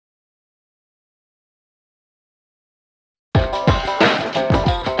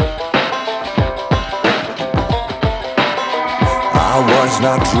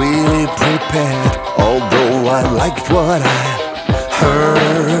not really prepared, although I liked what I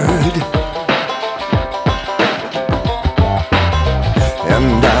heard.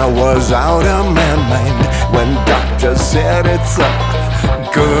 And I was out of my mind when doctor said it's a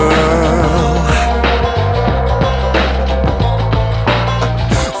girl.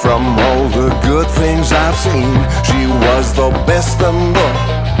 From all the good things I've seen, she was the best in the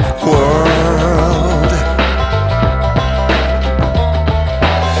world.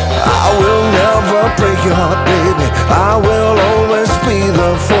 I will never break your heart, baby. I will always be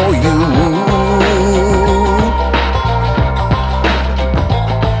there for you.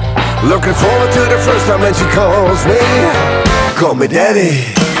 Looking forward to the first time when she calls me. Call me daddy.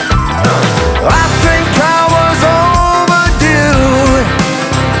 I think I was overdue.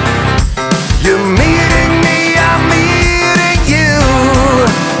 You're meeting me, I'm meeting you.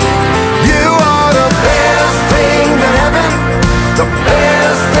 You are the best thing that happened, the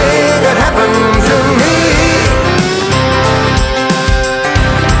best thing that happened to me.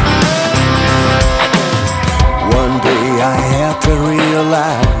 One day I had to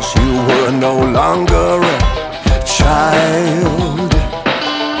realize you were no longer a child.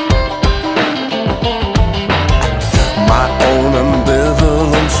 My own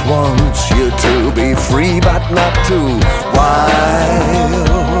ambivalence wants you to be free but not too wild.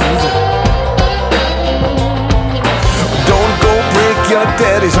 Don't go break your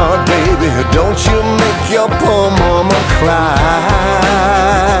daddy's heart, baby. Don't you make your poor mama cry.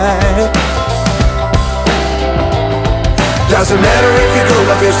 Doesn't matter if you grow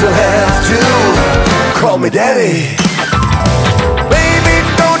up, you still have to call me daddy. Baby,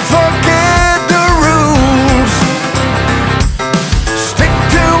 don't forget the rules. Stick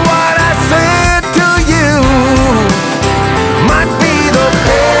to what I said to you. Might be the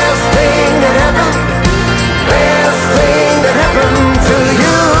best thing that happened, best thing that happened to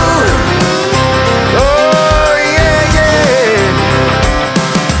you. Oh yeah, yeah.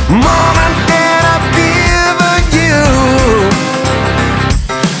 Mom and Dad, I've given you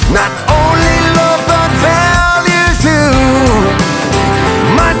not only love but values too.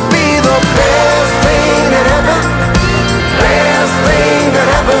 Might be the best thing that happened, best thing that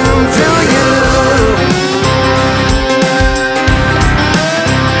happened to you.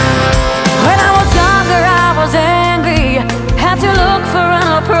 When I was younger, I was angry, had to look for an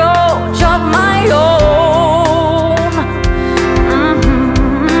approach of my own.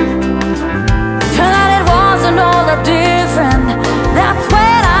 Turned out it wasn't all that different. That's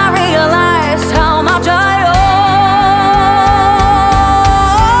when I realized how much I own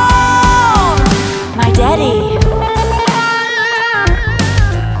my daddy.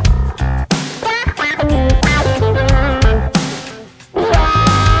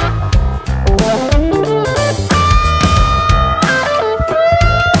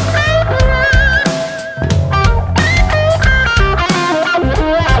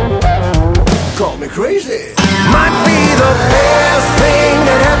 Call me crazy. Might be the best